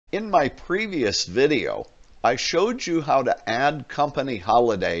In my previous video, I showed you how to add company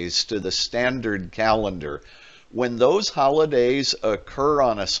holidays to the standard calendar when those holidays occur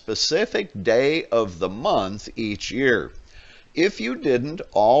on a specific day of the month each year. If you didn't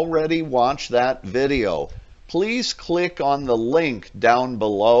already watch that video, please click on the link down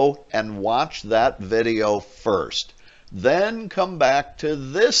below and watch that video first. Then come back to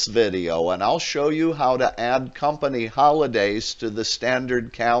this video and I'll show you how to add company holidays to the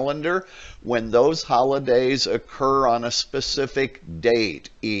standard calendar when those holidays occur on a specific date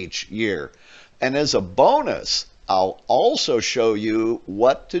each year. And as a bonus, I'll also show you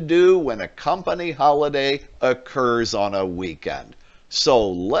what to do when a company holiday occurs on a weekend. So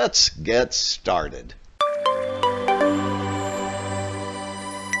let's get started.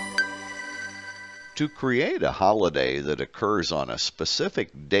 To create a holiday that occurs on a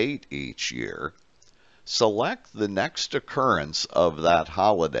specific date each year, select the next occurrence of that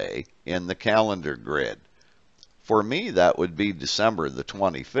holiday in the calendar grid. For me, that would be December the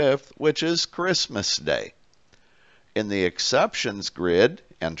 25th, which is Christmas Day. In the exceptions grid,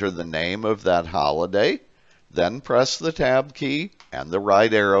 enter the name of that holiday, then press the Tab key and the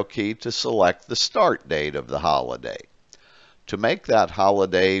right arrow key to select the start date of the holiday. To make that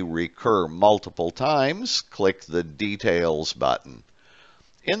holiday recur multiple times, click the Details button.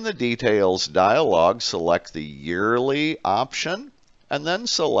 In the Details dialog, select the Yearly option, and then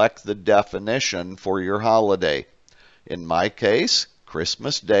select the definition for your holiday. In my case,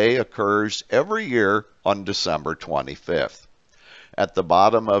 Christmas Day occurs every year on December 25th. At the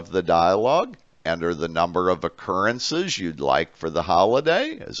bottom of the dialog, enter the number of occurrences you'd like for the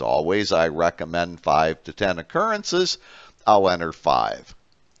holiday. As always, I recommend 5 to 10 occurrences. I'll enter 5.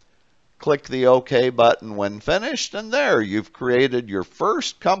 Click the OK button when finished, and there you've created your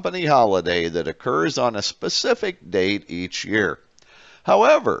first company holiday that occurs on a specific date each year.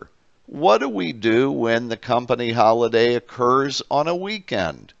 However, what do we do when the company holiday occurs on a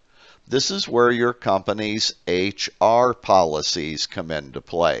weekend? This is where your company's HR policies come into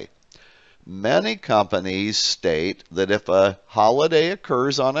play. Many companies state that if a holiday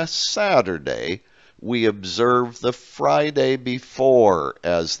occurs on a Saturday, we observe the Friday before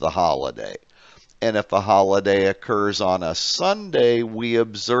as the holiday. And if a holiday occurs on a Sunday, we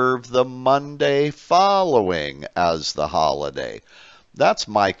observe the Monday following as the holiday. That's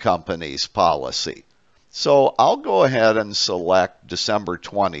my company's policy. So I'll go ahead and select December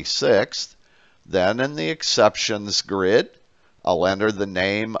 26th. Then in the exceptions grid, I'll enter the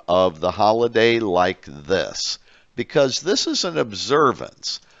name of the holiday like this. Because this is an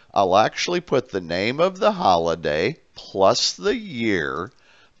observance, I'll actually put the name of the holiday plus the year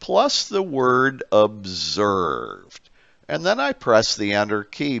plus the word observed. And then I press the Enter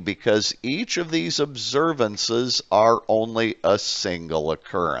key because each of these observances are only a single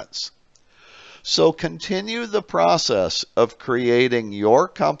occurrence. So continue the process of creating your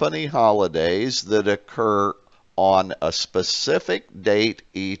company holidays that occur on a specific date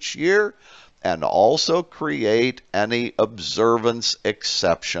each year, and also create any observance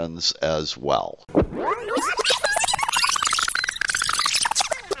exceptions as well.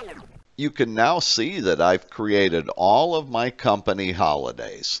 You can now see that I've created all of my company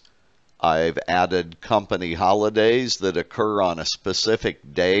holidays. I've added company holidays that occur on a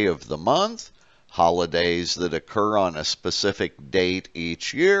specific day of the month, holidays that occur on a specific date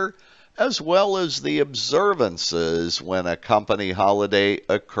each year, as well as the observances when a company holiday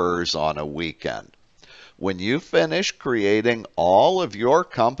occurs on a weekend. When you finish creating all of your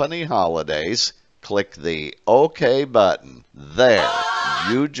company holidays, click the OK button. There,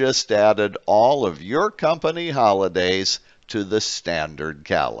 you just added all of your company holidays to the standard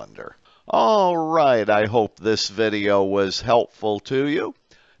calendar. All right, I hope this video was helpful to you.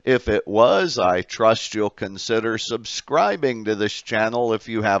 If it was, I trust you'll consider subscribing to this channel if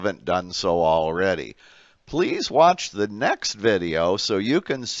you haven't done so already. Please watch the next video so you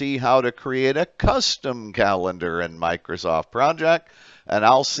can see how to create a custom calendar in Microsoft Project, and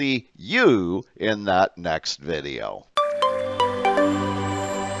I'll see you in that next video.